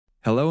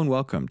Hello and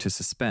welcome to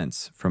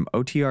Suspense from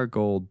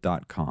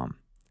OTRGold.com.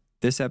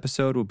 This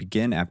episode will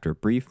begin after a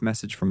brief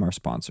message from our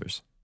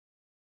sponsors.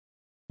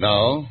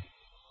 Now,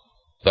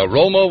 the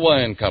Roma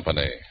Wine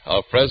Company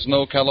of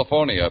Fresno,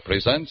 California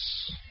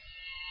presents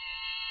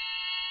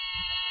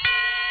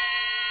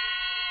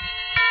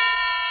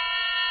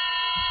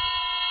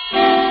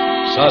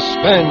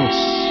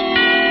Suspense.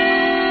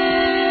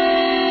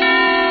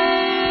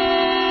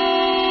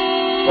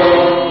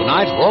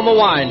 Tonight, Roma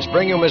Wines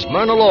bring you Miss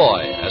Myrna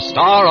Loy, a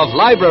star of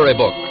Library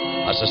Book,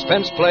 a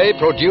suspense play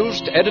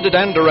produced, edited,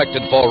 and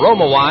directed for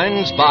Roma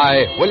Wines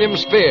by William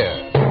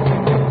Spear.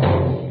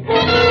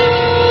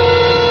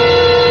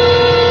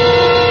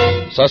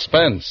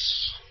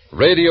 Suspense,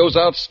 radio's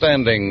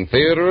outstanding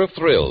theater of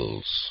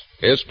thrills,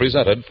 is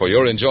presented for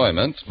your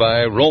enjoyment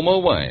by Roma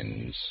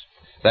Wines.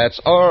 That's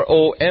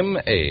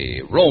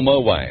R-O-M-A, Roma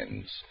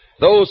Wines.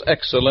 Those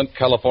excellent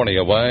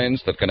California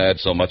wines that can add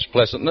so much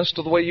pleasantness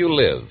to the way you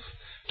live,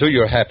 to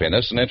your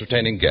happiness in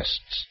entertaining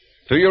guests,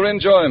 to your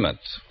enjoyment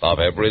of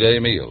everyday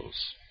meals.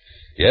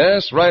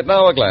 Yes, right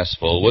now a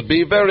glassful would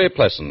be very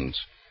pleasant,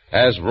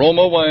 as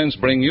Roma Wines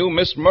bring you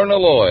Miss Myrna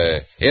Loy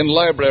in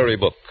Library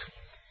Book.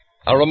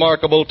 A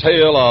remarkable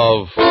tale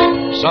of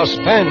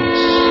Suspense.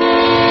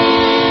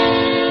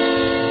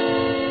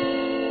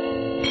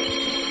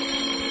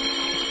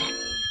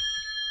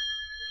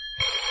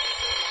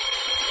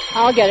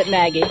 I'll get it,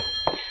 Maggie.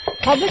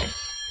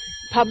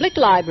 Public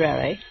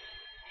Library,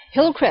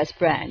 Hillcrest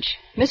Branch.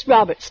 Miss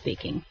Roberts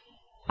speaking.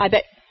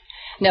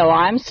 No,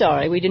 I'm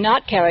sorry. We do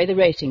not carry the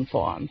racing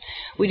form.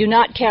 We do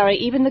not carry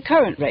even the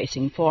current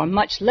racing form,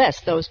 much less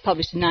those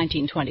published in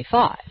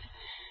 1925.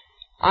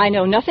 I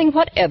know nothing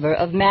whatever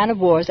of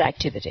man-of-war's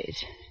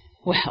activities.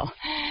 Well,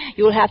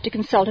 you will have to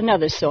consult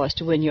another source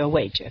to win your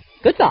wager.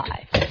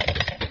 Goodbye.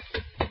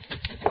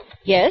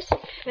 Yes?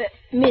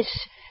 Miss,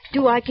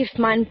 do I give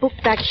mine book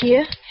back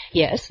here?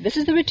 Yes, this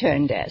is the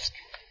return desk.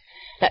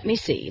 Let me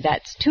see.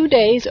 That's 2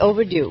 days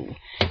overdue.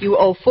 You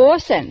owe 4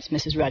 cents,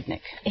 Mrs.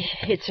 Rudnick.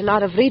 It's a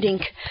lot of reading.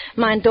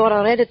 My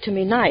daughter read it to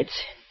me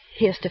nights.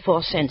 Here's the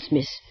 4 cents,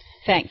 miss.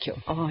 Thank you.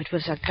 Oh, it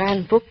was a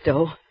grand book,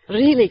 though.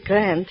 Really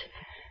grand.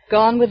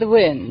 Gone with the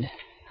Wind,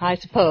 I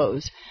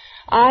suppose.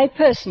 I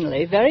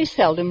personally very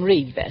seldom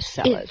read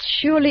bestsellers. It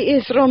surely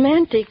is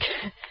romantic.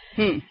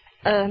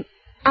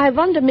 I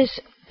wonder, miss,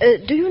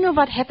 do you know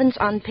what happens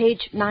on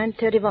page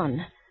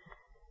 931?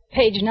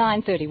 Page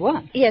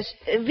 931? Yes,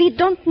 we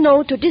don't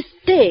know to this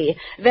day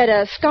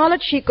whether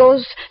Scarlett, she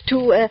goes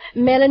to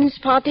Melon's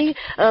party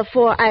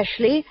for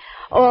Ashley,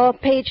 or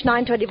page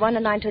 931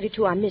 and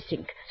 932 are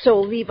missing.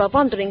 So we were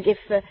wondering if...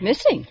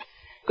 Missing?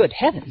 Good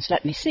heavens,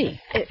 let me see.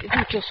 We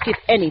just give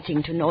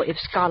anything to know if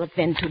Scarlett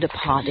went to the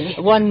party.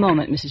 One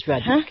moment, Mrs.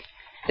 Rudnick. Huh?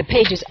 The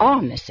pages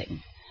are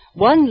missing.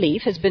 One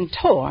leaf has been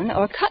torn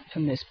or cut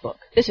from this book.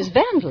 This is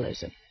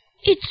vandalism.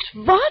 It's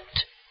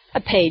what?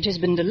 A page has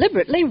been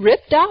deliberately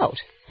ripped out.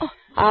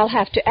 I'll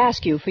have to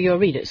ask you for your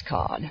reader's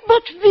card.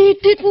 But we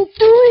didn't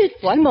do it.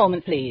 One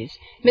moment, please.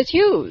 Miss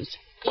Hughes.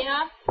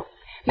 Yeah?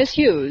 Miss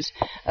Hughes,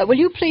 will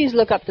you please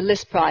look up the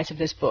list price of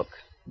this book,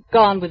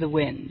 Gone with the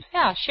Wind?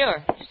 Yeah,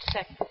 sure. Just a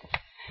second.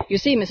 You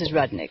see, Mrs.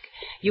 Rudnick,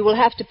 you will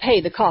have to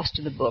pay the cost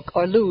of the book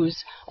or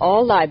lose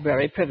all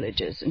library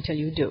privileges until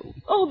you do.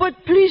 Oh,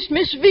 but please,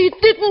 miss, we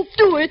didn't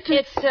do it.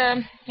 It's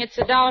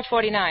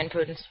 $1.49,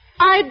 Prudence.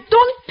 I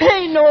don't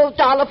pay no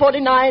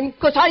 $1.49,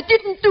 because I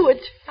didn't do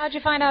it. How'd you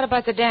find out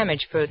about the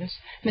damage, Prudence?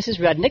 Mrs.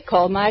 Rudnick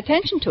called my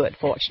attention to it,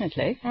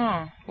 fortunately.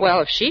 Oh.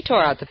 Well, if she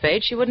tore out the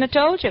page, she wouldn't have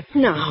told you.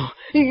 Now,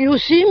 you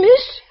see,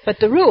 miss? But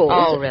the rules...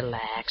 Oh,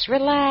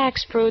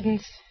 relax,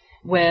 Prudence.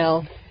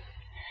 Well,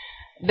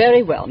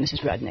 very well,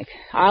 Mrs. Rudnick.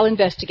 I'll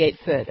investigate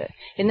further.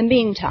 In the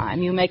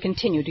meantime, you may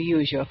continue to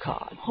use your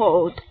card.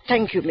 Oh,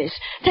 thank you, miss.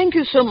 Thank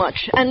you so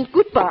much, and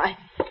goodbye.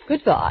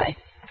 Goodbye.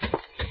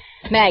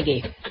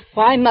 Maggie,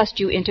 why must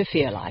you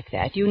interfere like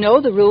that? You know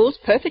the rules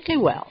perfectly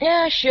well.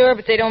 Yeah, sure,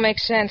 but they don't make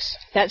sense.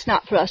 That's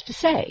not for us to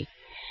say.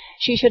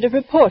 She should have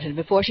reported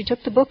before she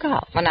took the book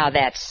out. Well, now,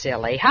 that's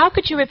silly. How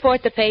could you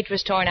report the page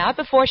was torn out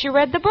before she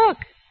read the book?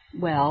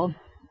 Well,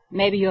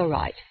 maybe you're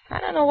right. I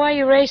don't know why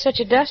you raise such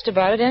a dust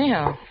about it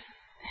anyhow.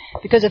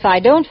 Because if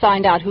I don't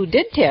find out who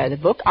did tear the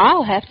book,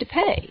 I'll have to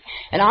pay.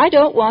 And I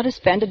don't want to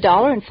spend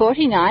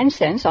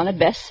 $1.49 on a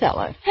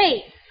bestseller.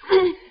 Hey.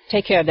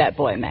 Take care of that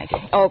boy,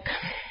 Maggie.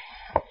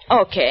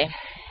 Okay.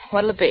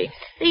 What'll it be?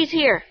 These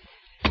here.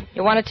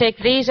 You want to take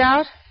these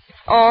out?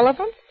 All of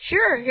them?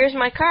 Sure, here's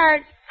my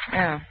card.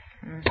 Oh.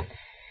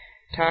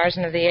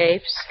 Tarzan of the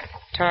Apes,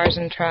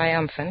 Tarzan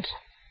Triumphant,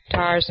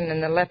 Tarzan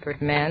and the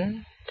Leopard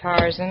Men,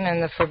 Tarzan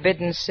and the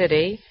Forbidden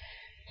City,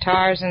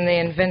 Tarzan the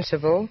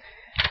Invincible,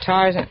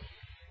 Tarzan...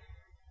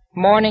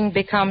 Morning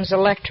Becomes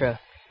Electra.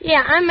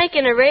 Yeah, I'm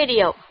making a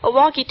radio, a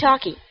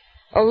walkie-talkie.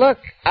 Oh, look,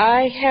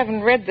 I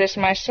haven't read this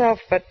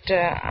myself, but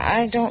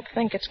I don't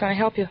think it's going to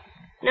help you.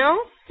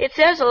 No? It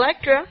says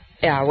Electra.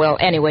 Yeah, well,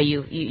 anyway,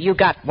 you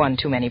got one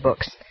too many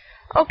books.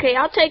 Okay,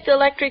 I'll take the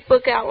electric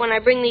book out when I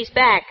bring these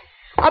back.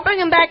 I'll bring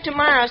them back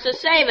tomorrow, so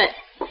save it.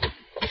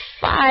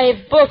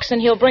 5 books, and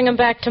he'll bring them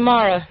back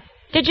tomorrow.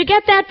 Did you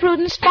get that,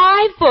 Prudence?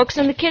 5 books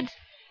and the kids...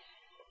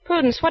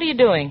 Prudence, what are you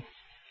doing?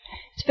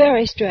 It's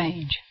very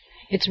strange.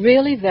 It's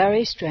really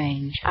very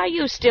strange. Are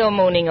you still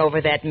mooning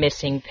over that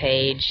missing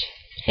page?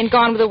 In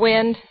Gone with the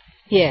Wind?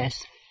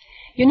 Yes.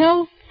 You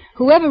know,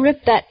 whoever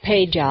ripped that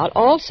page out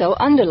also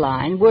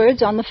underlined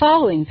words on the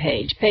following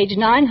page, page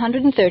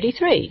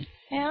 933.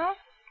 Yeah?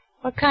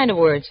 What kind of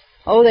words?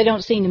 Oh, they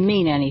don't seem to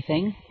mean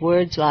anything.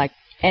 Words like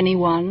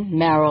anyone,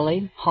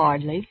 merrily,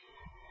 hardly.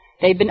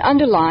 They've been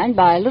underlined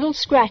by little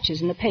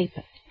scratches in the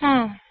paper.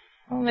 Well,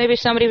 maybe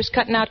somebody was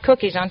cutting out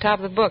cookies on top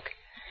of the book.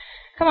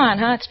 Come on,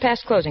 huh? It's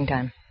past closing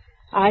time.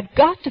 I've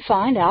got to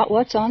find out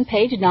what's on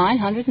page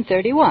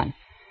 931.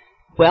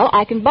 Well,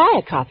 I can buy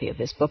a copy of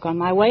this book on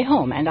my way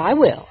home, and I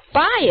will.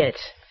 Buy it?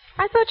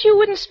 I thought you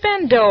wouldn't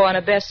spend dough on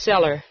a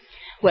bestseller.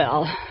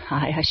 Well,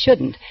 I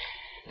shouldn't.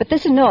 But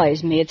this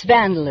annoys me. It's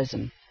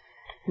vandalism.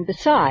 And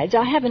besides,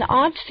 I have an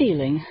odd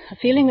feeling, a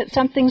feeling that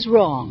something's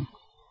wrong.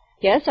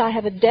 Yes, I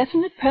have a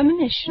definite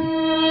premonition.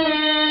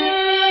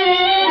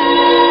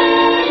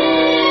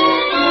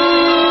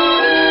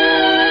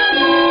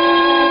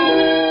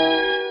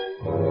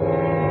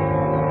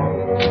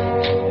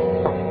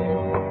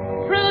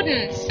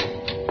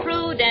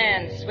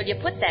 Prudence, will you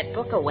put that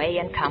book away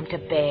and come to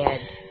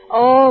bed?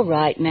 All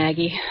right,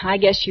 Maggie. I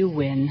guess you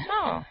win.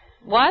 Oh,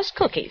 was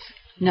cookies?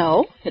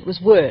 No, it was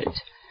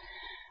words.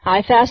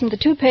 I fastened the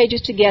 2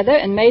 pages together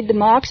and made the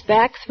marks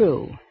back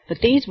through. But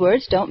these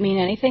words don't mean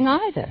anything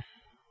either.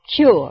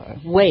 Cure,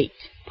 wait,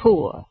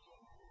 poor.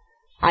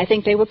 I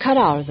think they were cut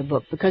out of the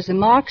book because the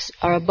marks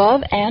are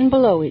above and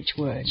below each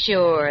word.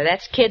 Sure,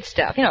 that's kid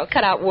stuff. You know,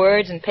 cut out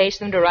words and paste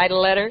them to write a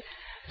letter.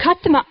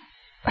 Cut them out?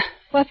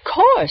 Well, of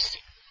course.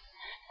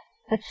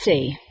 Let's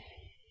see.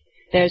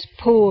 There's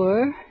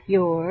poor,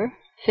 your,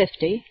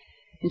 50,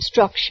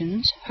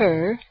 instructions,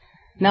 her,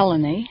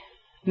 Melanie.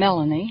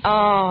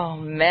 Oh,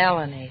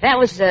 Melanie. That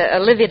was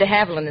Olivia de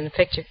Havilland in the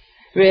picture.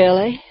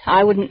 Really?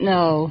 I wouldn't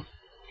know.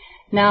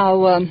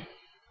 Now,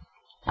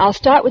 I'll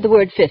start with the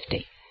word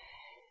 50.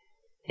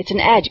 It's an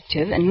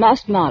adjective and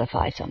must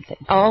modify something.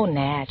 Oh,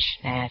 Natch.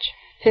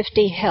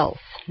 50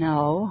 health.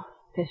 No.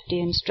 50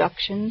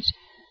 instructions.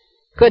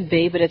 Could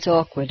be, but it's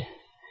awkward.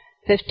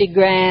 50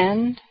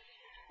 grand.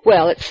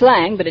 Well, it's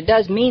slang, but it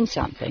does mean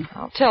something.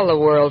 I'll tell the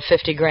world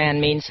 50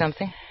 grand means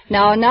something.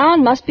 Now, a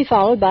noun must be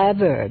followed by a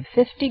verb.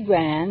 50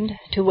 grand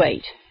to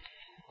wait.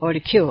 Or to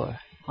cure.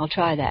 I'll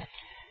try that.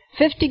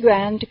 50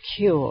 grand to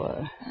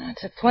cure.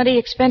 That's a plenty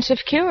expensive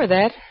cure,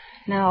 that.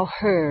 Now,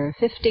 her.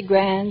 50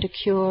 grand to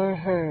cure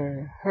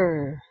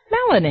her.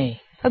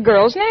 Melanie. A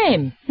girl's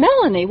name.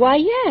 Melanie, why,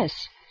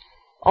 yes.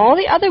 All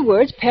the other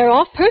words pair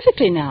off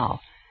perfectly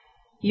now.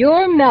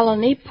 Your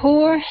Melanie,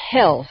 poor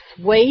health,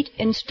 wait,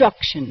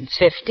 instructions.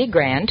 50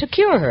 grand to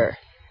cure her.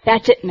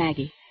 That's it,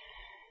 Maggie.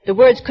 The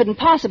words couldn't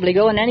possibly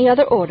go in any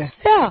other order.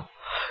 Yeah.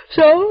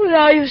 So,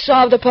 now you've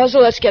solved the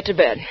puzzle, let's get to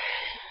bed.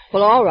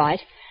 Well, all right.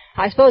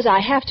 I suppose I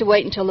have to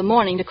wait until the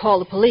morning to call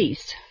the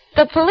police.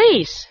 The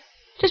police?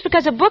 Just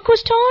because a book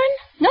was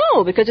torn?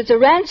 No, because it's a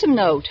ransom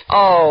note.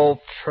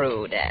 Oh,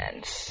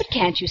 Prudence. But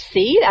can't you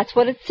see? That's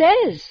what it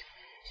says.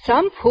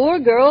 Some poor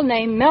girl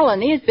named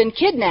Melanie has been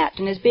kidnapped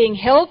and is being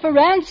held for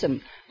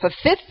ransom for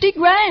 50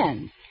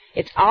 grand.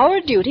 It's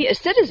our duty as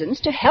citizens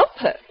to help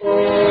her.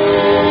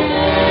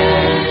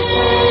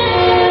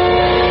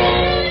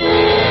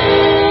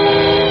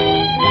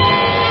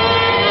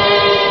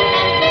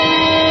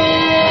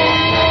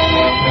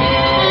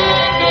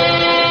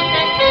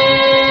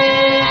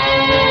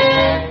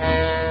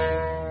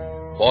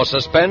 For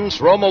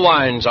Suspense, Roma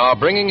Wines are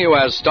bringing you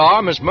as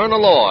star Miss Myrna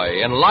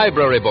Loy in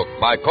Library Book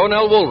by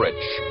Cornell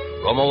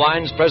Woolrich. Roma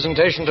Wines'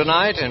 presentation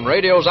tonight in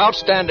radio's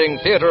outstanding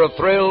theater of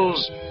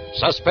thrills,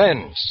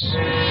 Suspense.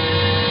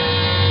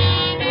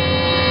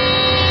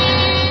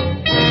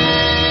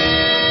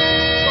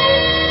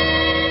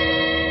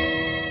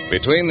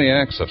 Between the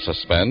acts of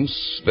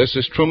Suspense, this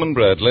is Truman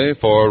Bradley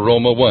for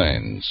Roma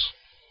Wines.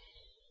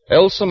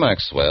 Elsa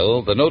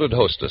Maxwell, the noted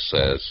hostess,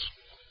 says,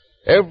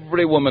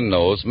 "Every woman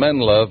knows men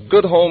love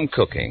good home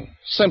cooking,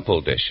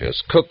 simple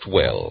dishes cooked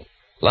well,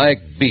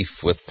 like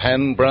beef with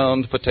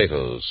pan-browned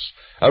potatoes,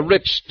 a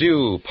rich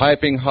stew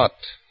piping hot,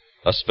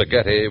 a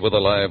spaghetti with a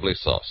lively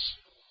sauce.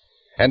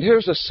 And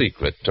here's a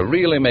secret to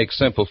really make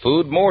simple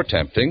food more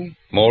tempting,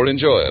 more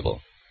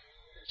enjoyable.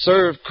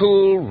 Serve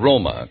cool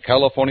Roma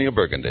California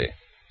Burgundy.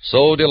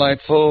 So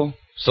delightful,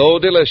 so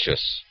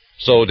delicious,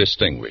 so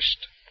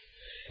distinguished.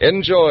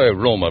 Enjoy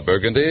Roma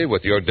Burgundy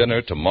with your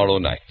dinner tomorrow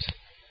night.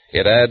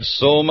 It adds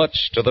so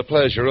much to the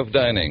pleasure of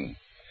dining.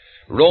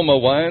 Roma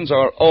wines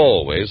are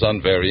always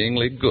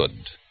unvaryingly good,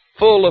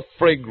 full of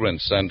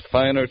fragrance and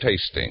finer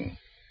tasting,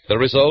 the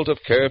result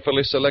of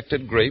carefully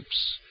selected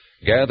grapes,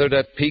 gathered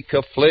at peak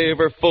of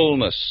flavor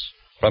fullness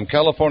from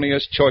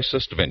California's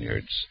choicest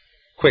vineyards,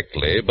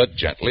 quickly but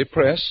gently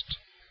pressed,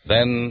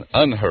 then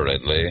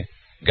unhurriedly,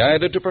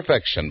 guided to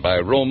perfection by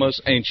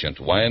Roma's ancient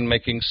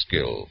wine-making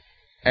skill,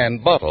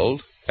 and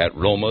bottled at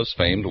Roma's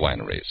famed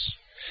wineries.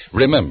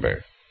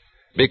 Remember,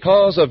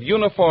 because of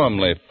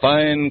uniformly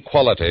fine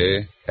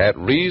quality at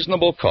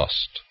reasonable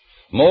cost,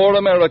 more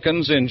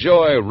Americans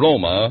enjoy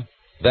Roma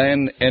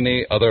than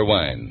any other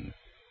wine.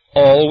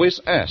 Always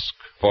ask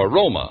for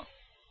Roma,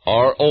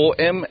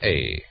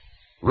 R-O-M-A,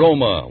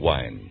 Roma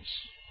wines.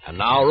 And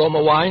now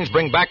Roma Wines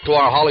bring back to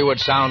our Hollywood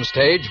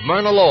soundstage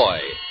Myrna Loy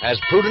as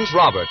Prudence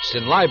Roberts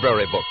in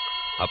Library Book,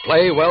 a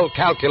play well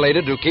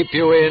calculated to keep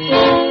you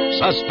in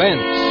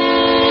suspense.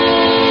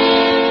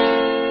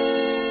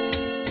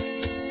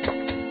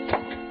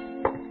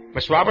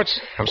 Miss Roberts,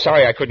 I'm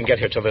sorry I couldn't get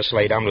here till this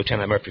late. I'm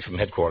Lieutenant Murphy from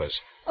headquarters.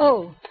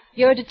 Oh,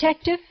 you're a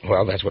detective?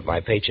 Well, that's what my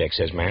paycheck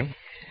says, ma'am.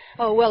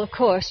 Oh, well, of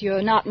course,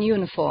 you're not in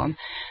uniform.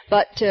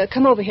 But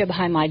come over here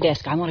behind my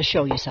desk. I want to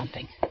show you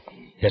something.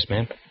 Yes,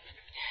 ma'am?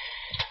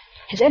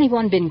 Has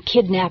anyone been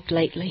kidnapped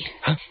lately?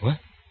 Huh? What?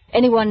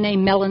 Anyone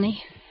named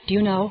Melanie? Do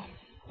you know?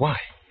 Why?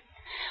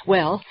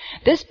 Well,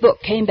 this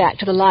book came back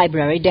to the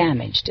library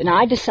damaged, and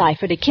I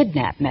deciphered a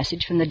kidnap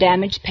message from the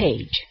damaged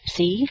page.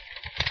 See?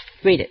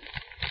 Read it.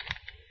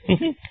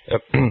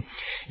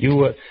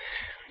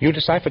 You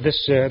deciphered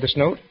this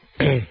note?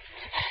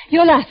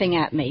 You're laughing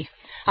at me.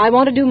 I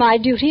want to do my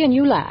duty, and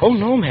you laugh. Oh,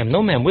 no, ma'am.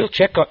 No, ma'am. We'll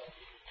check on...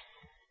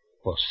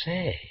 Well,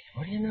 say,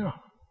 what do you know?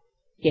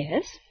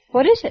 Yes?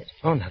 What is it?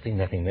 Oh, nothing,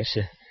 miss.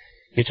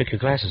 You took your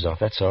glasses off,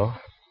 that's all.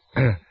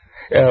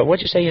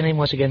 What'd you say your name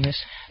was again,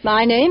 miss?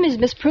 My name is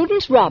Miss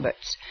Prudence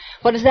Roberts.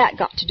 What has that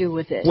got to do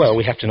with this? Well,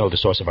 we have to know the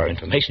source of our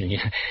information.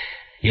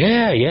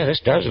 Yeah,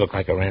 this does look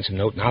like a ransom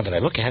note now that I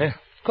look at it.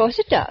 Of course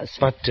it does.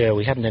 But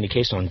we haven't any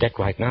case on deck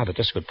right now that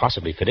this could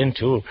possibly fit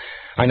into.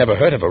 I never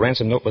heard of a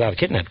ransom note without a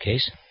kidnap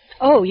case.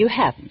 Oh, you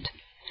haven't.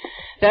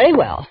 Very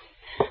well.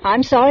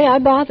 I'm sorry I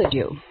bothered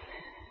you.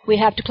 We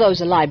have to close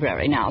the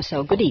library now,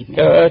 so good evening.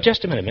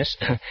 Just a minute, miss.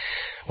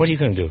 What are you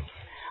going to do?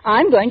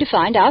 I'm going to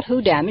find out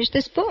who damaged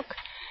this book.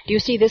 Do you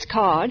see this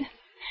card?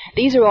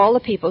 These are all the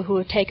people who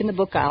have taken the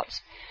book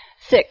out.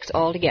 6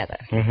 altogether.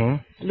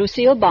 Mm-hmm.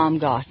 Lucille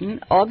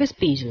Baumgarten, August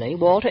Beasley,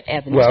 Walter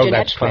Evans, Well,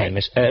 Jeanette that's Craig. fine,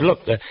 miss.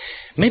 Look,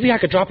 maybe I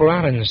could drop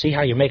around and see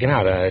how you're making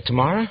out.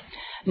 Tomorrow?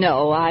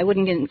 No, I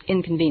wouldn't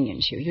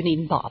inconvenience you. You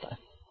needn't bother.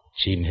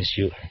 Gee, miss,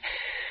 you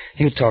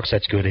talk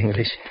such good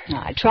English.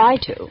 I try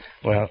to.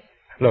 Well,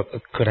 look,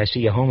 could I see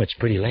you home? It's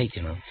pretty late,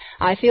 you know.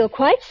 I feel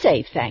quite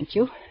safe, thank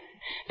you.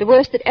 The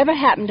worst that ever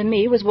happened to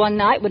me was one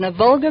night when a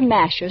vulgar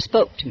masher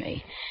spoke to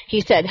me. He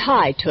said,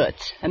 "Hi,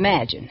 Toots."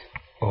 Imagine.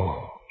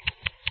 Oh.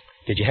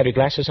 Did you have your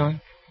glasses on?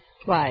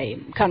 Why,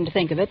 come to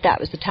think of it, that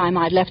was the time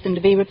I'd left them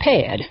to be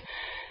repaired.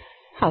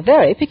 How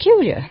very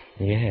peculiar.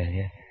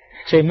 Yeah.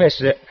 Say,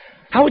 miss,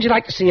 how would you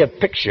like to see a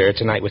picture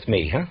tonight with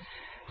me, huh?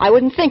 I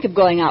wouldn't think of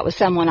going out with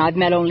someone I've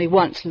met only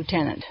once,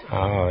 Lieutenant.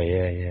 Oh,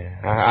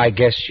 yeah. I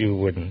guess you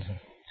wouldn't.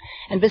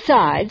 And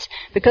besides,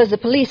 because the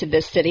police of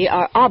this city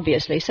are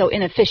obviously so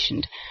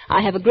inefficient,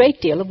 I have a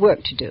great deal of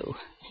work to do.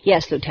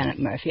 Yes, Lieutenant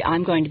Murphy,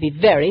 I'm going to be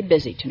very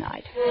busy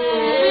tonight.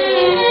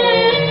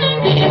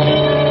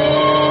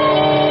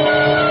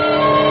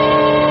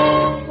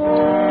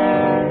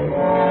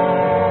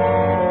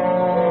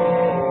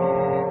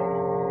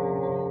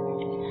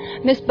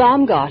 Miss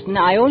Baumgarten,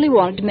 I only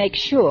wanted to make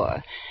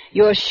sure.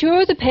 You're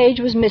sure the page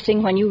was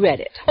missing when you read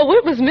it? Oh,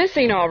 it was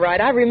missing all right.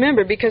 I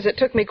remember because it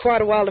took me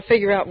quite a while to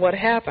figure out what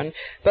happened,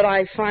 but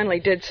I finally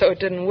did, so it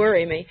didn't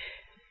worry me.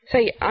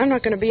 Say, I'm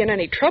not going to be in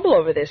any trouble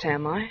over this,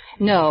 am I?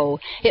 No,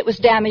 it was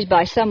damaged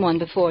by someone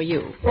before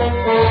you. But,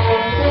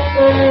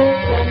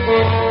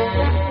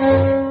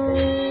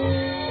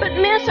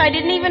 miss, I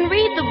didn't even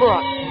read the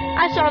book.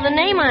 I saw the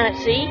name on it,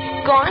 see?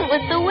 Gone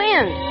with the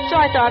Wind. So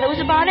I thought it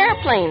was about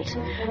airplanes.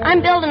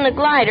 I'm building a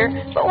glider,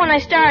 but when I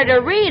started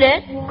to read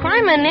it,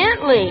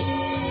 criminally.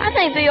 I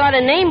think they ought to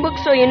name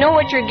books so you know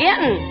what you're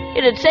getting.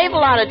 It'd save a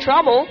lot of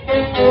trouble.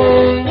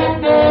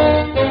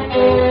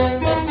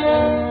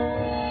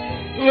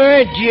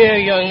 My dear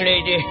young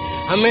lady,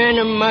 a man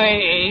of my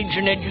age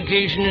and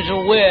education is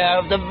aware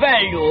of the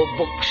value of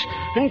books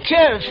and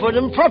cares for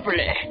them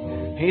properly,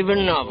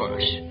 even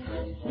novels.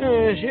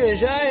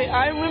 Yes,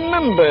 I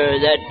remember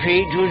that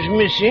page was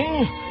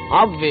missing.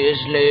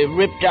 Obviously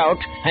ripped out,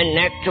 an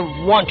act of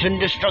wanton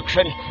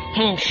destruction.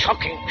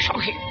 Shocking.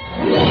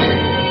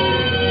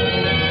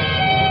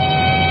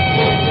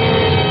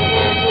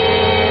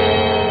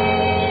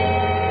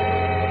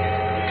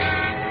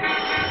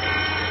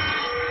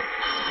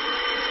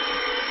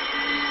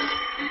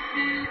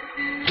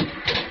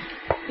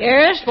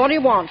 Yes, what do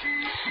you want?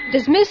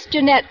 Does Miss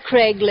Jeanette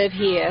Craig live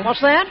here?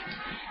 What's that?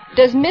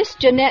 Does Miss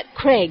Jeanette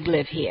Craig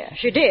live here?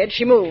 She did.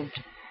 She moved.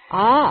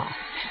 Ah,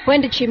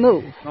 when did she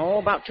move? Oh,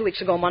 about 2 weeks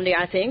ago Monday,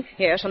 I think.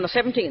 Yes, on the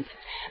 17th.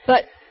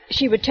 But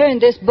she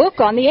returned this book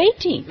on the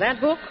 18th.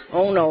 That book?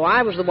 Oh, no,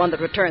 I was the one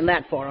that returned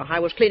that for her. I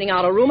was cleaning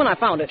out a room and I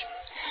found it.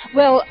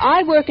 Well,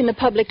 I work in the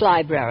public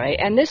library,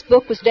 and this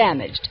book was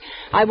damaged.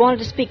 I wanted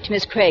to speak to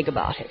Miss Craig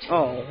about it.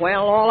 Oh,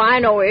 well, all I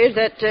know is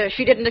that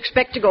she didn't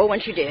expect to go when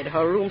she did.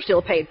 Her room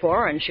still paid for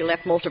her, and she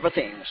left most of her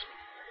things.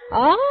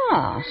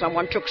 Ah.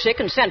 Someone took sick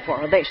and sent for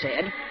her, they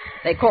said.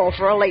 They called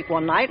for her late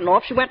one night, and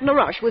off she went in a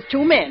rush with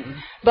 2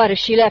 men. But if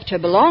she left her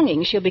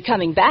belongings, she'll be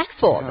coming back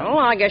for them. Well,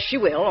 I guess she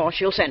will, or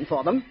she'll send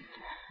for them.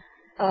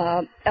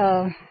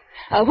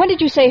 When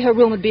did you say her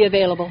room would be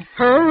available?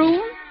 Her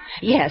room?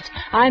 Yes,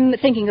 I'm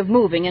thinking of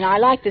moving, and I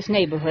like this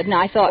neighborhood, and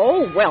I thought...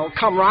 Oh, well,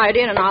 come right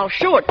in and I'll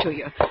show it to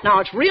you. Now,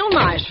 it's real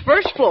nice,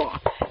 first floor.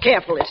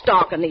 Careful, it's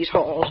dark in these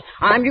halls.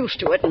 I'm used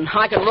to it, and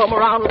I can roam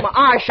around with my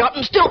eyes shut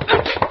and still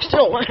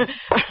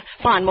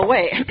find my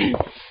way.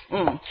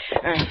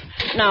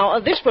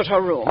 Now, this was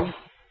her room.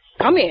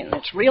 Come in.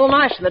 It's real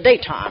nice in the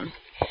daytime.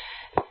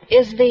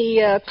 Is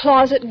the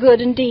closet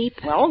good and deep?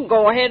 Well,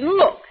 go ahead and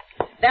look.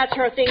 That's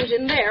her things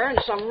in there, and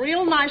some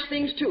real nice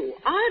things, too.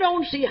 I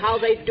don't see how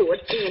they do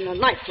it, being a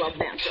nightclub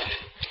dancer.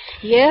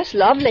 Yes,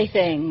 lovely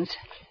things.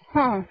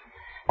 Huh.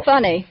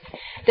 Funny.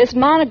 This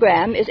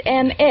monogram is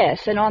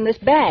MS, and on this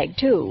bag,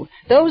 too.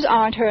 Those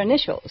aren't her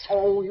initials.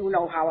 Oh, you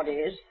know how it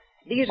is.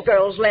 These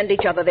girls lend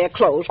each other their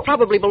clothes.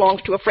 Probably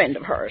belongs to a friend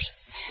of hers.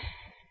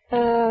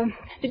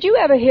 Did you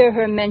ever hear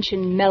her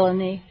mention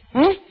Melanie?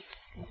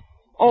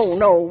 Oh,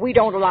 no, we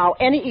don't allow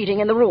any eating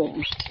in the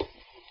rooms.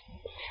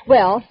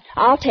 Well,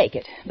 I'll take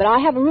it, but I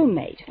have a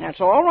roommate.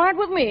 That's all right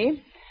with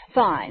me.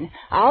 Fine.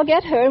 I'll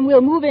get her and we'll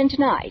move in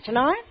tonight.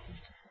 Tonight?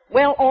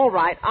 Well, all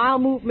right. I'll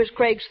move Miss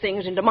Craig's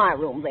things into my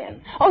room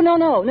then. Oh,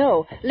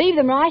 no. Leave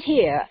them right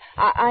here.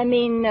 I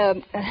mean,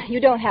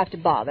 you don't have to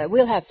bother.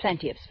 We'll have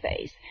plenty of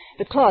space.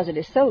 The closet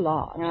is so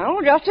large.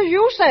 Well, just as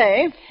you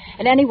say.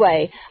 And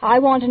anyway, I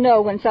want to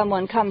know when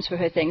someone comes for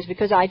her things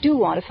because I do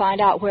want to find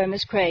out where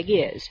Miss Craig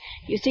is.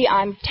 You see,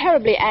 I'm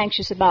terribly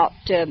anxious about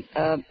the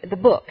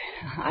book.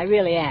 I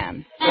really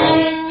am.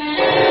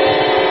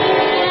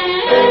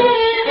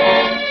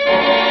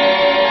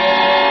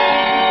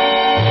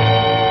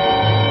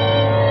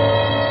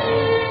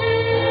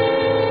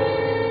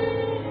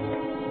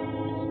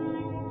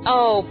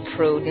 Oh,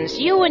 Prudence,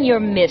 you and your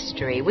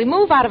mystery. We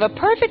move out of a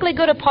perfectly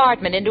good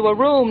apartment into a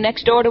room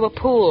next door to a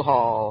pool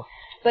hall.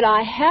 But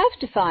I have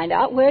to find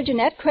out where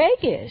Jeanette Craig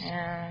is.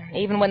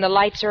 Even when the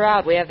lights are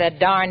out, we have that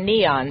darn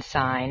neon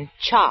sign.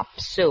 Chop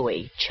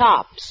Suey.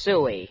 Chop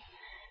Suey.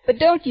 But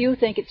don't you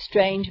think it's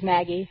strange,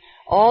 Maggie?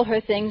 All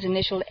her things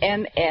initialed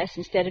MS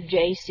instead of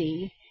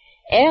JC.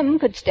 M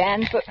could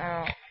stand for...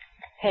 Oh.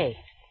 Hey,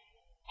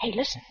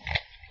 listen.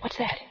 What's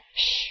that?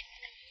 Shh.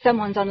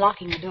 Someone's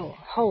unlocking the door.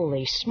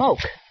 Holy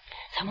smoke.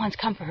 Someone's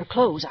come for her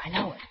clothes. I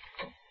know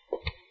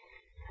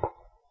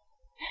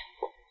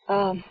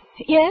it.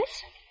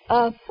 Yes?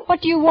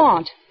 What do you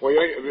want? Well,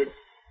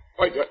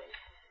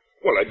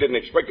 I didn't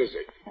expect to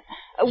see.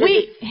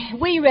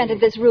 We rented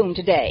this room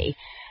today.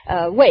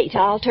 Wait,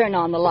 I'll turn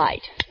on the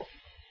light.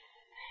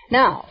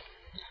 Now,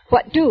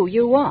 what do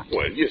you want?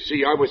 Well, you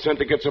see, I was sent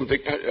to get something...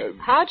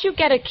 How'd you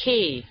get a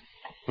key?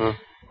 Huh?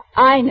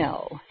 I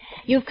know.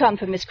 You've come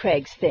for Miss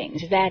Craig's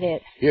things. Is that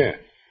it? Yeah.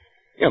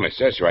 Yeah, miss,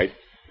 that's right.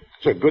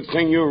 It's a good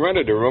thing you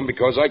rented a room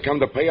because I come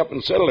to pay up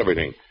and settle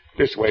everything.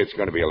 This way it's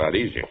going to be a lot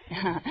easier.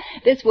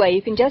 This way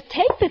you can just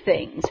take the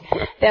things.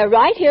 They're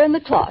right here in the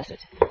closet.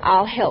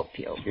 I'll help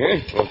you. Yeah?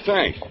 Well,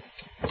 thanks.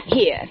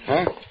 Here.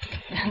 Huh?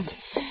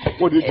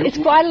 What did you... It's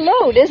quite a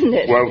load, isn't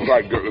it? Well,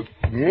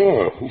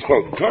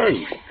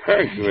 thanks.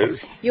 Thanks, miss.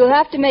 You'll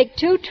have to make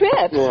 2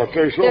 trips. Yeah,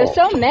 okay, so. There's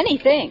so many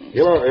things.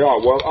 Yeah,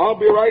 well, I'll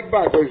be right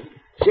back as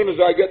soon as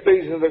I get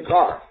these in the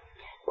car.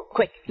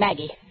 Quick,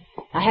 Maggie.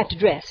 I have to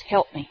dress.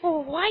 Help me.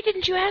 Well, why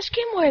didn't you ask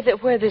him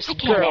where this I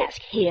can't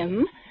ask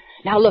him.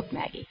 Now, look,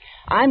 Maggie.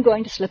 I'm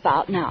going to slip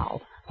out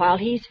now. While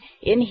he's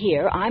in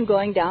here, I'm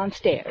going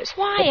downstairs.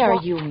 Why are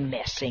you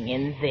messing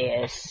in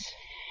this?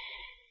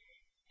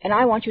 And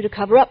I want you to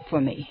cover up for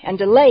me and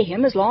delay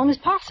him as long as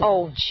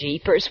possible. Oh,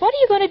 jeepers. What are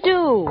you going to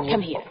do?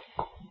 Come here.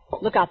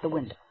 Look out the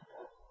window.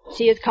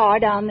 See his car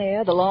down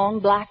there, the long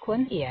black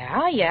one? Yeah,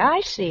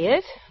 I see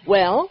it.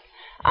 Well,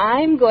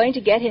 I'm going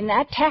to get in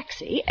that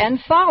taxi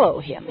and follow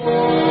him.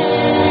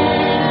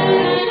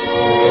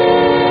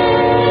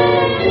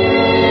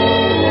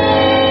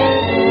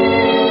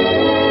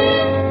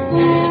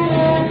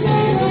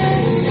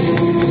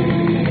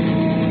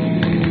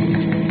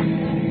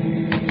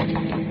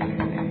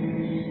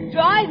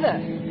 Driver,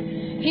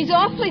 he's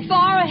awfully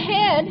far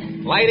ahead.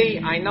 Lady,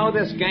 I know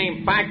this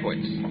game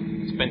backwards.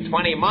 It's been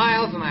 20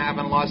 miles and I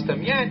haven't lost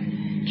him yet.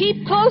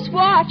 Keep close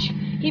watch.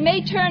 He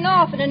may turn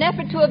off in an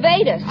effort to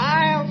evade us.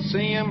 I'll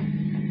see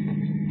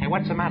him. Hey,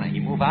 what's the matter?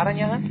 You move out on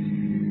your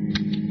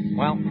hunt?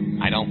 Well,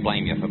 I don't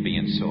blame you for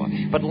being sore.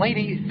 But,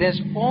 lady, there's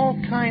all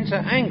kinds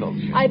of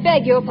angles. I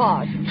beg your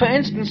pardon. For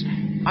instance,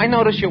 I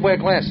notice you wear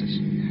glasses.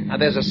 Now,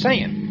 there's a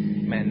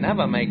saying. Men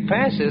never make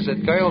passes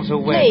at girls who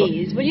wear...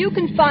 Please, will you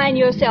confine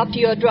yourself to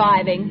your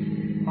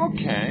driving?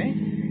 Okay.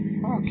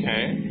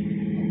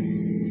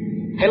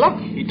 Hey, look,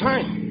 he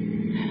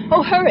turned.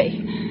 Oh, hurry.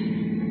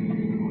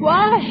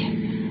 Why?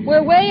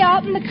 We're way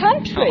out in the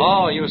country.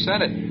 Oh, you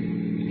said it.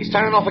 He's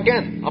turning off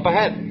again, up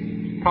ahead.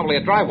 Probably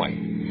a driveway.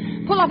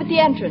 Pull up at the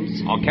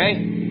entrance.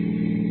 Okay.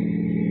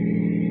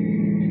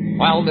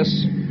 Well,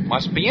 this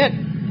must be it.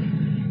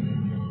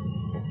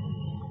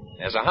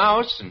 There's a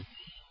house, and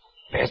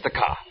there's the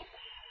car.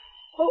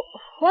 Oh,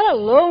 what a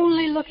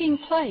lonely-looking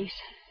place.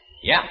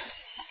 Yeah.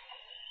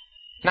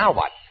 Now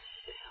what?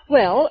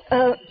 Well,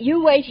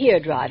 you wait here,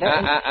 driver.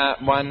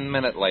 1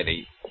 minute,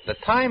 lady. The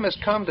time has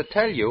come to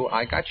tell you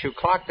I got you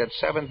clocked at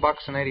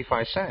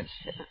 $7.85.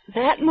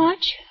 That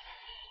much?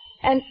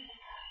 And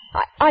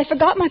I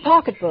forgot my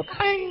pocketbook.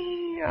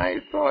 I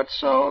thought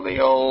so, the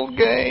old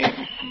game.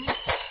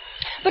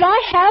 But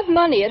I have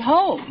money at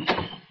home.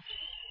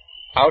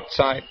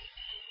 Outside.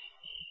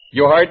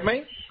 You heard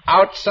me?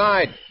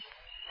 Outside.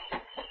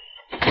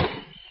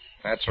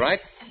 That's right.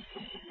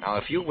 Now,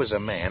 if you was a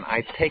man,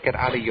 I'd take it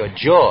out of your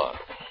jaw.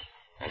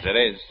 As it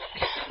is.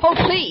 Oh,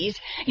 please.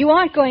 You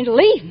aren't going to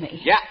leave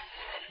me. Yeah.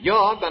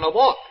 You're gonna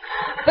walk.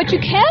 But you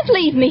can't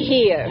leave me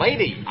here.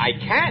 Lady, I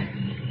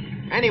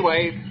can.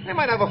 Anyway, they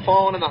might have a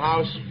phone in the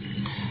house.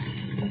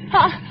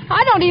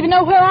 I don't even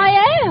know where I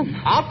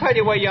am. I'll tell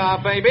you where you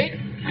are, baby.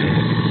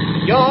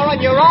 You're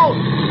on your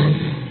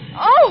own.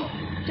 Oh,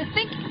 to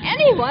think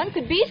anyone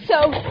could be so...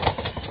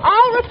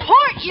 I'll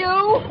report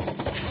you.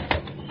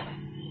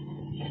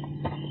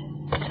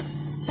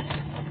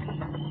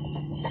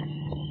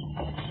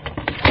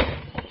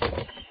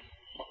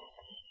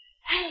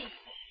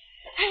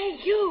 Hey,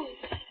 you.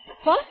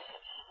 What?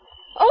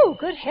 Oh,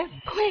 good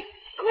heavens. Quick,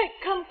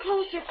 come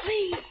closer,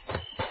 please.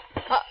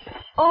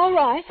 All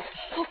right.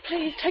 Oh,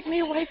 please, take me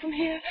away from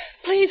here.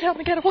 Please help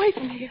me get away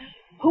from here.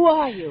 Who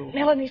are you?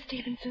 Melanie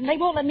Stevenson. They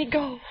won't let me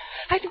go.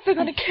 I think they're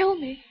going to kill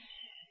me.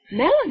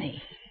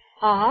 Melanie?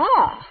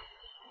 Ah.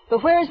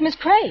 But where is Miss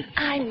Craig?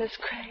 I'm Miss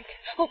Craig.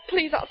 Oh,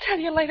 please, I'll tell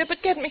you later,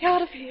 but get me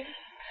out of here.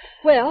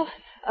 Well,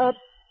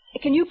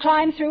 can you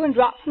climb through and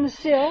drop from the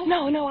sill?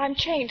 No, I'm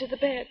chained to the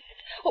bed.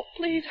 Oh,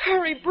 please,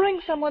 hurry,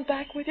 bring someone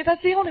back with you.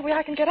 That's the only way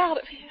I can get out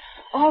of here.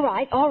 All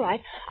right.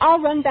 I'll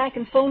run back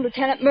and phone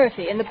Lieutenant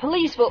Murphy, and the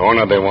police will... Oh,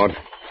 no, they won't.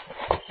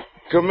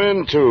 Come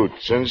in,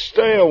 Toots, and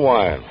stay a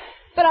while.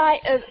 But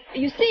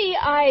you see,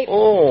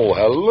 Oh,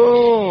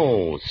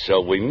 hello.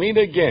 So we meet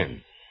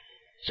again.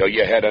 So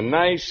you had a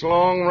nice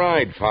long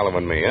ride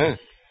following me, huh?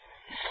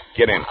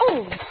 Get in.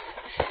 Oh,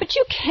 but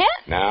you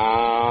can't...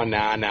 No,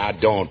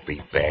 don't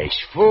be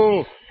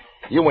bashful.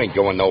 You ain't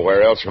going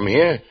nowhere else from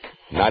here.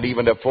 Not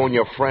even to phone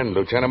your friend,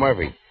 Lieutenant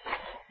Murphy.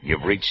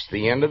 You've reached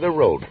the end of the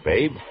road,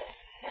 babe.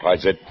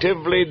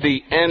 Positively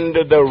the end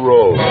of the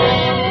road.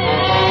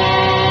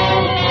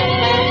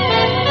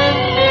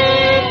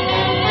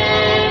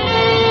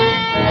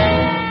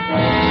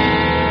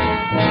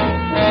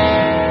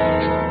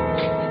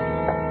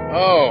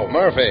 Oh,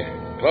 Murphy,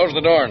 close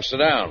the door and sit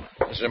down.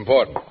 This is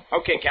important.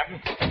 Okay,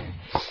 Captain.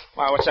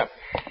 Why, what's up?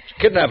 It's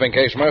a kidnapping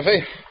case,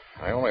 Murphy.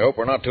 I only hope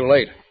we're not too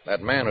late.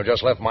 That man who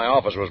just left my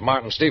office was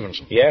Martin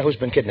Stevenson. Yeah, who's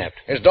been kidnapped?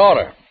 His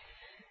daughter.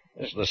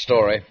 This is the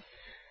story.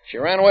 She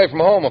ran away from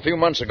home a few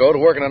months ago to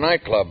work in a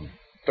nightclub.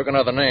 Took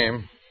another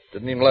name.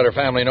 Didn't even let her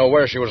family know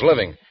where she was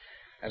living.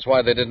 That's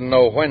why they didn't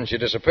know when she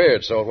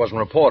disappeared, so it wasn't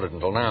reported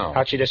until now.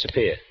 How'd she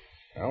disappear?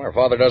 Well, her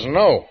father doesn't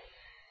know.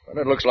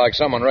 But it looks like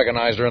someone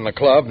recognized her in the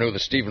club, knew the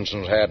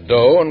Stevensons had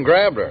dough, and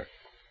grabbed her.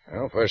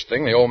 Well, first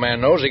thing the old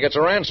man knows, he gets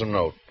a ransom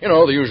note. You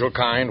know, the usual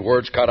kind,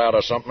 words cut out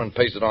of something and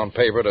pasted on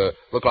paper to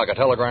look like a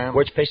telegram.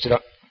 Words pasted on...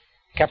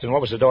 Captain,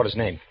 what was the daughter's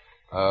name?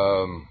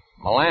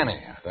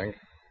 Melanie, I think.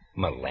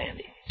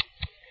 Melanie.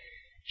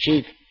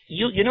 Chief,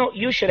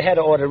 you should have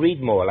had her to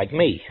read more, like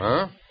me.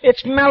 Huh?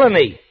 It's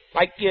Melanie.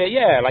 Like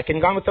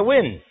in Gone with the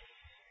Wind.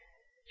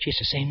 She's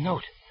the same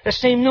note. The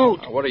same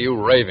note. What are you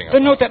raving about?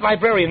 The note that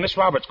librarian Miss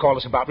Roberts called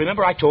us about.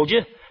 Remember I told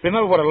you?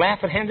 Remember what a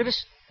laugh it handed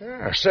us?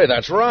 Yeah, say,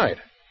 that's right.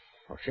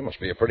 Well, she must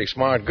be a pretty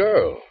smart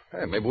girl.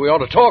 Hey, maybe we ought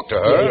to talk to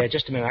her. Yeah,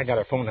 just a minute. I got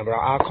her phone number.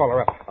 I'll call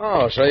her up.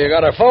 Oh, so you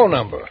got her phone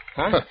number.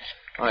 Huh?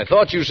 I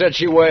thought you said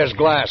she wears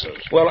glasses.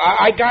 Well,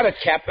 I got it,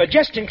 Cap,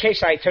 just in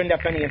case I turned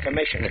up any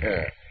information.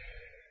 Yeah.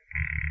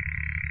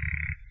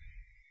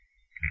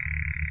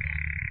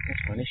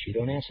 That's funny. She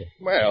don't answer.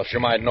 Well, she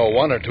might know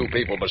one or two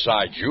people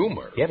besides you,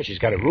 Murphy. Yeah, but she's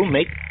got a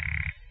roommate.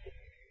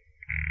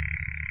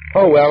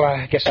 Oh, well,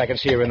 I guess I can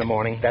see her in the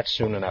morning. That's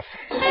soon enough.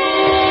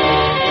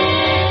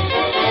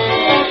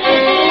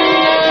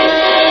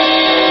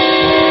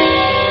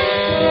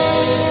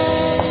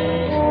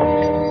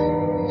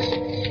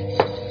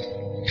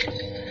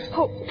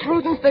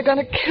 Prudence, they're going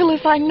to kill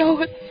us. I know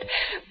it.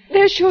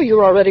 They're sure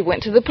you already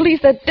went to the police.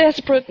 They're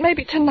desperate.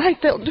 Maybe tonight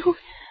they'll do it.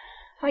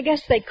 I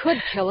guess they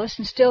could kill us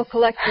and still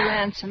collect the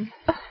ransom.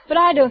 But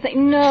I don't think...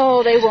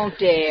 No, they won't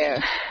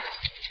dare.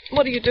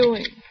 What are you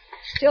doing?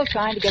 Still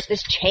trying to get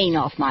this chain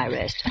off my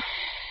wrist.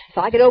 If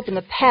I could open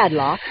the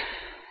padlock...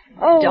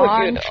 Oh,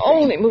 darn if you'd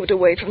only moved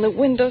away from the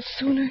window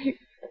sooner.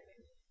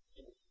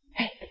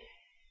 Hey.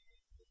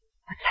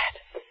 What's that?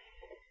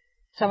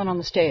 Someone on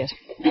the stairs.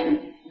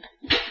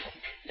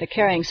 They're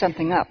carrying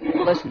something up.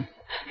 Listen.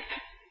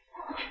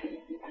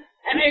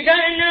 Have you got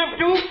enough,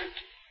 Duke?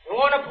 You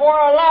want to pour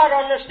a lot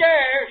on the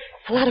stairs?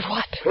 A lot of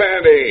what?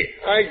 Plenty.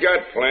 I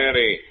got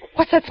plenty.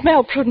 What's that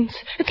smell, Prudence?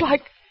 It's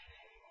like...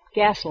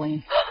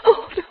 Gasoline.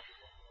 Oh, no.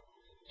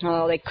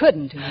 Oh, they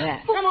couldn't do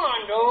that. Come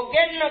on, Duke.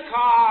 Get in the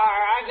car.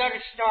 I got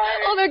it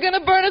started. Oh, they're going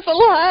to burn us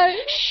alive.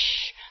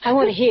 Shh. I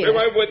want to hear. Be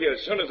right with you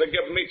as soon as I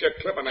give Meech a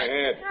clip in the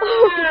head.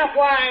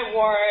 Why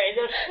worry?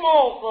 The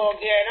smoke will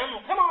get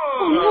him. Come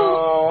on.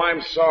 Oh,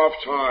 I'm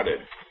soft-hearted.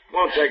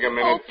 Won't take a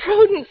minute. Oh,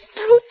 Prudence.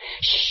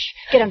 Shh.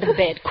 Get under the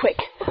bed, quick.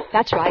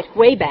 That's right,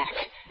 way back.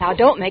 Now,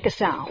 don't make a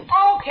sound.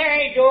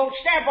 Okay, Duke,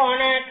 step on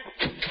it.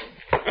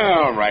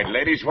 All right,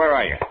 ladies, where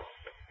are you?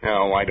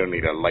 Oh, I don't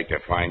need a light to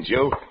find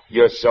you.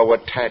 You're so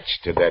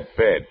attached to that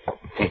bed.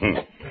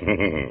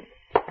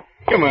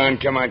 Come on,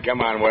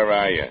 where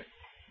are you?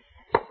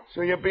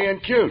 So you're being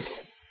cute.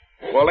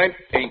 Well, that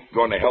ain't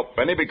going to help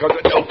any because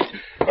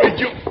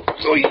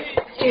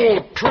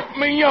trip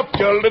me up,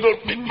 you little...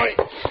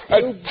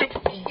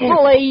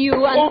 Bully, you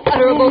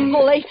unutterable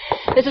bully.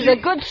 This is a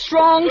good,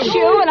 strong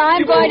shoe, and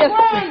I'm going to...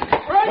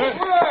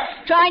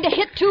 Trying to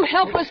hit two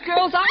helpless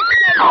girls.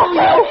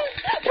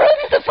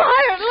 Prudence, the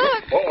fire,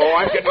 look. Oh,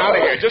 I'm getting out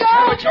of here. Just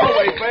have it your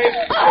way, babe.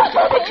 Just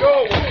have it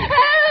your way.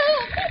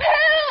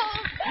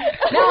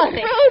 Help!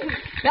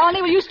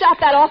 Melanie, will you stop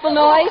that awful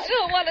noise? I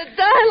don't want to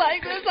die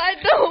like this. I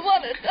don't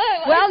want to die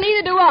like Well,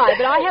 neither do I,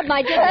 but I have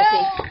my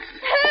dignity.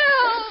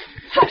 Help!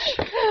 Hush.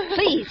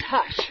 Please,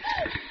 hush.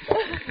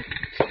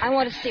 I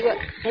want to see what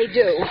they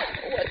do.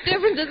 What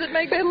difference does it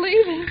make they're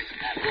leaving?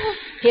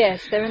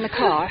 Yes, they're in the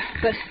car,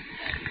 but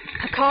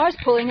a car's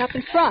pulling up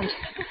in front.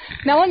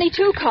 Melanie,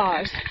 2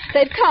 cars.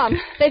 They've come.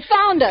 They've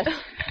found us.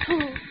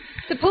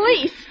 The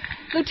police.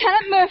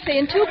 Lieutenant Murphy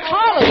and 2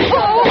 Carlos.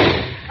 Oh,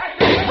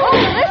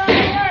 listen.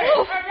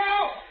 Oh.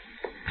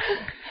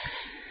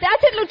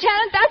 That's it,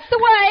 Lieutenant. That's the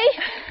way.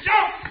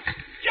 Jump!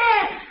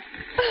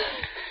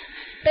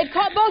 They've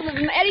caught both of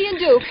them, Eddie and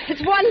Duke.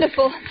 It's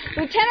wonderful.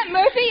 Lieutenant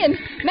Murphy and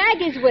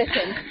Maggie's with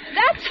him.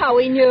 That's how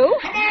we knew.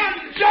 Come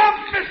on, jump,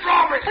 Miss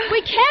Roberts!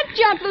 We can't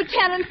jump,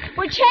 Lieutenant.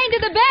 We're chained to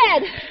the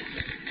bed.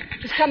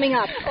 He's coming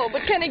up. Oh,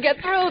 but can he get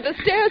through? The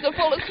stairs are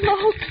full of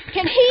smoke.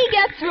 Can he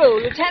get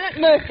through, Lieutenant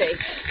Murphy?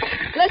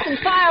 Listen,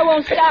 fire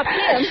won't stop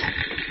him.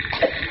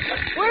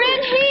 We're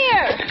in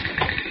here.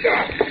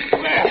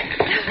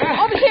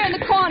 Over here in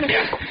the corner.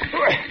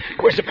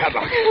 Where's the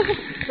padlock?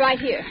 Right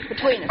here,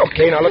 between us.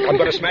 Okay, now look, I'm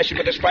going to smash you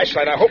with this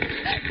flashlight, I hope.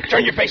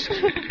 Turn your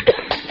faces. There,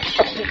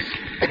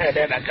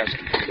 that does it.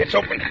 It's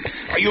open.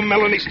 Are you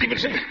Melanie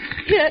Stevenson?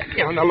 Yes.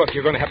 Yeah, now look,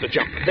 you're going to have to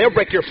jump. They'll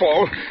break your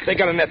fall. They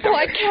got a net down Oh,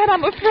 I can't.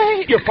 I'm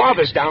afraid. Your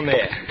father's down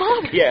there.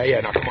 Father?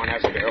 Yeah, now come on,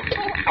 that's the girl.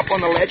 Up on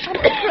the ledge. I'm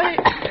afraid.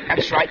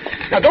 That's right.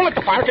 Now don't let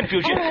the fire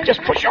confuse you. Right.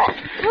 Just push off.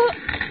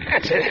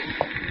 That's it.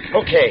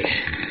 Okay.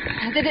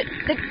 Did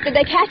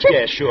they catch her?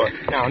 Yeah, sure.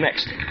 Now,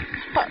 next.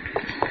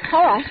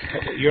 All right.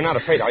 You're not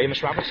afraid, are you,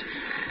 Miss Roberts?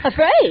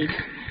 Afraid?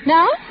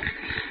 No?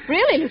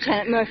 Really,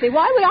 Lieutenant Murphy?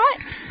 Why would I?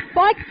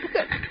 Why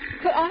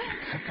could I?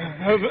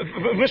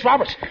 Miss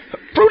Roberts.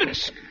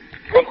 Prudence.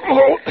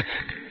 Oh,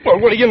 well,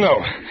 what do you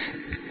know?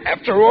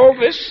 After all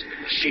this,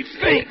 she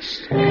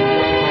faints.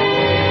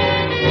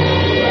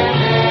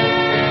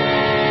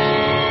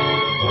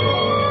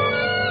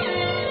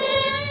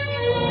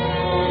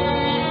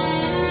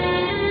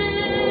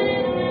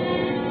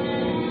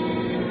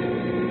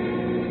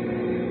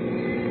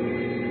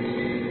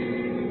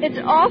 It's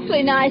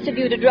awfully nice of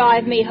you to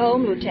drive me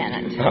home,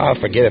 Lieutenant. Oh,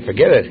 forget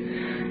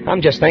it.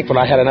 I'm just thankful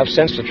I had enough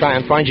sense to try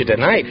and find you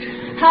tonight.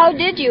 How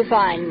did you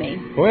find me?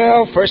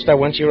 Well, first I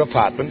went to your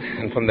apartment,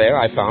 and from there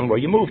I found where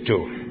you moved to.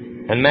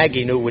 And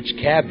Maggie knew which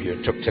cab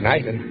you took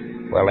tonight,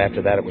 and, well,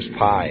 after that it was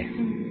pie.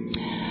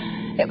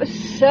 It was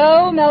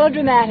so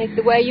melodramatic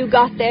the way you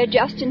got there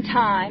just in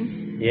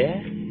time.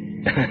 Yeah?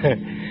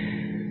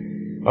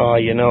 Oh,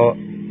 you know,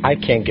 I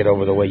can't get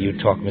over the way you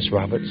talk, Miss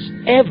Roberts.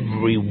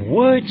 Every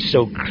word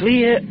so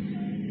clear,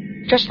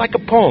 just like a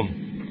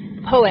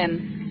poem.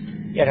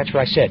 Poem. Yeah, that's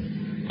what I said.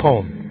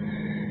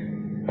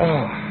 Poem.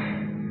 Oh,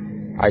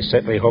 I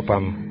certainly hope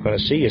I'm going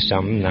to see you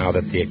some now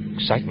that the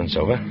excitement's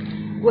over.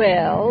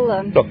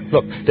 Well,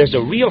 Look, there's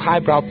a real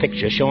highbrow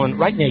picture showing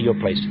right near your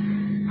place.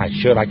 I'd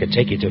sure like to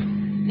take you to.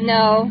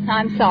 No,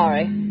 I'm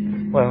sorry.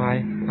 Well,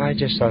 I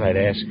just thought I'd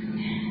ask.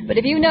 But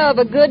if you know of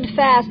a good,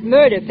 fast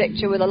murder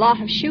picture with a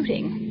lot of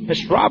shooting...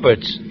 Miss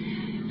Roberts.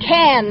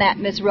 Can that,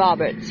 Miss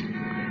Roberts?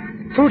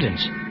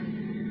 Prudence.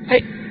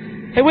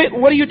 Hey, wait,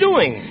 what are you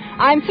doing?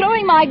 I'm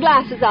throwing my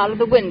glasses out of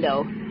the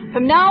window.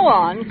 From now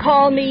on,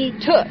 call me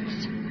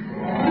Toots.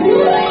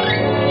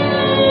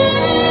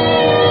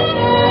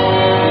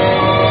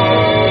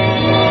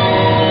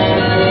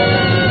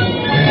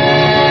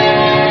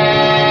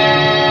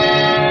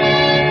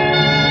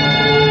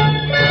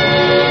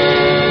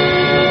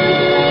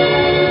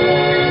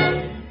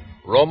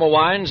 Roma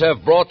Wines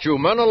have brought you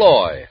Myrna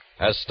Loy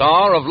as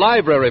star of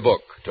Library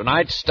Book,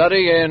 tonight's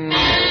study in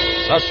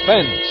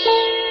suspense.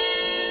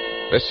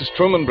 This is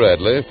Truman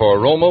Bradley for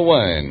Roma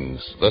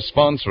Wines, the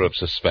sponsor of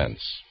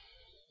Suspense.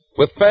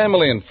 With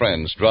family and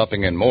friends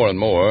dropping in more and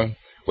more,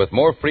 with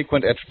more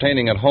frequent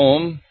entertaining at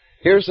home,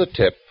 here's a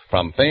tip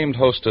from famed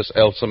hostess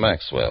Elsa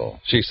Maxwell.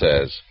 She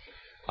says,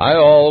 I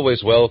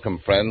always welcome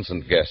friends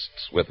and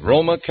guests with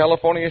Roma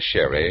California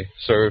Sherry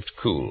served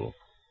cool.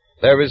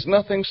 There is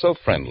nothing so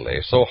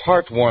friendly, so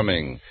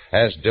heartwarming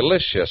as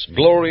delicious,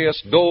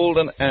 glorious gold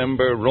and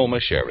amber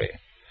Roma Sherry.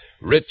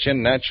 Rich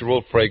in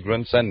natural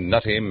fragrance and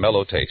nutty,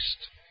 mellow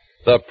taste.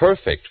 The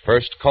perfect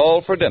first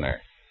call for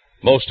dinner.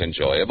 Most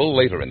enjoyable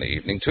later in the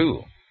evening,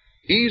 too.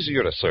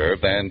 Easier to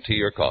serve than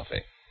tea or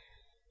coffee.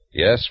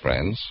 Yes,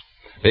 friends,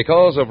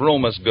 Because of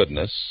Roma's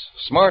goodness,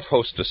 smart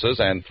hostesses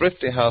and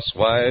thrifty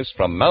housewives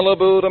from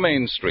Malibu to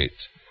Main Street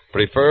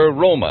prefer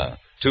Roma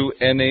to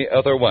any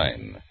other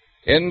wine.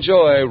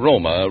 Enjoy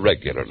Roma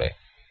regularly.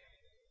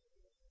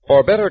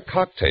 For better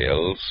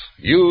cocktails,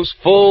 use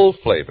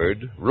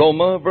full-flavored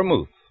Roma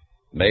Vermouth,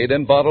 made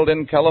and bottled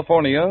in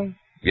California,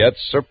 yet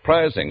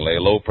surprisingly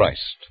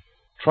low-priced.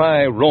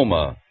 Try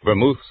Roma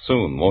Vermouth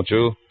soon, won't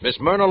you? Miss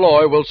Myrna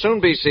Loy will soon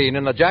be seen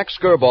in the Jack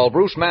Skirball,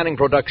 Bruce Manning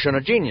production,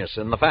 A Genius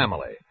in the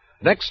Family.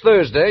 Next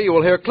Thursday, you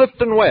will hear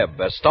Clifton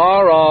Webb as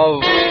star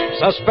of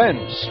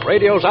Suspense,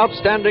 radio's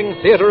outstanding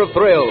theater of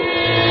thrills.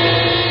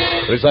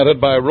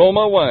 Presented by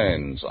Roma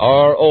Wines,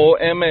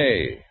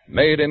 R-O-M-A,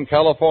 made in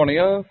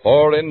California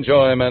for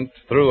enjoyment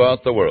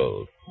throughout the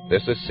world.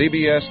 This is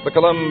CBS, the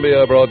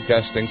Columbia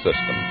Broadcasting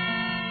System.